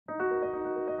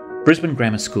Brisbane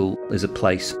Grammar School is a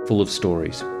place full of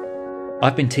stories.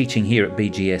 I've been teaching here at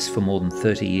BGS for more than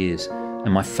 30 years,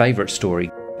 and my favourite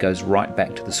story goes right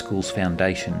back to the school's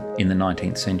foundation in the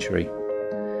 19th century.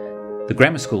 The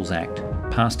Grammar Schools Act,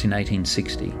 passed in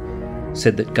 1860,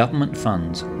 said that government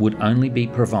funds would only be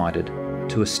provided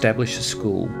to establish a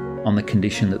school on the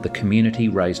condition that the community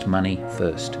raised money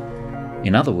first.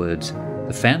 In other words,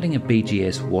 the founding of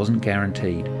BGS wasn't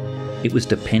guaranteed. It was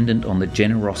dependent on the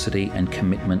generosity and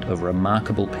commitment of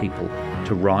remarkable people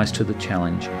to rise to the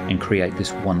challenge and create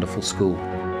this wonderful school.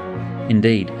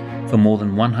 Indeed, for more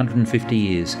than 150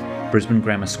 years, Brisbane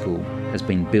Grammar School has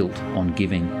been built on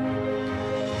giving.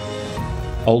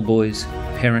 Old boys,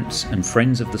 parents and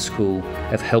friends of the school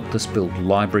have helped us build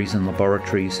libraries and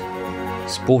laboratories,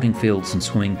 sporting fields and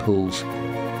swimming pools,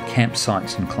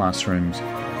 campsites and classrooms,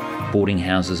 boarding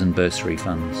houses and bursary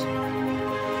funds.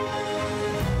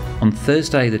 On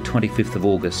Thursday the 25th of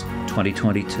August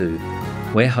 2022,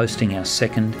 we're hosting our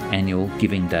second annual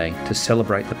Giving Day to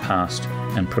celebrate the past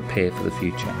and prepare for the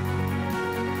future.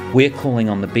 We're calling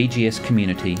on the BGS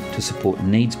community to support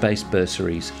needs-based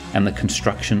bursaries and the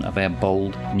construction of our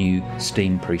bold new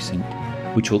STEAM precinct,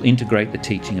 which will integrate the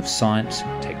teaching of science,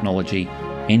 technology,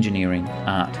 engineering,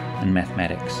 art and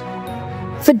mathematics.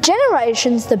 For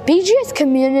generations, the BGS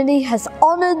community has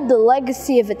honoured the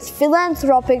legacy of its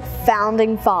philanthropic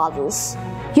founding fathers.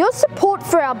 Your support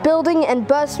for our building and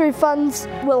bursary funds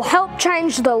will help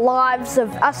change the lives of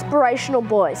aspirational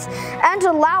boys and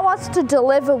allow us to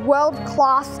deliver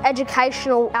world-class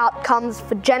educational outcomes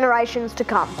for generations to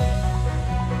come.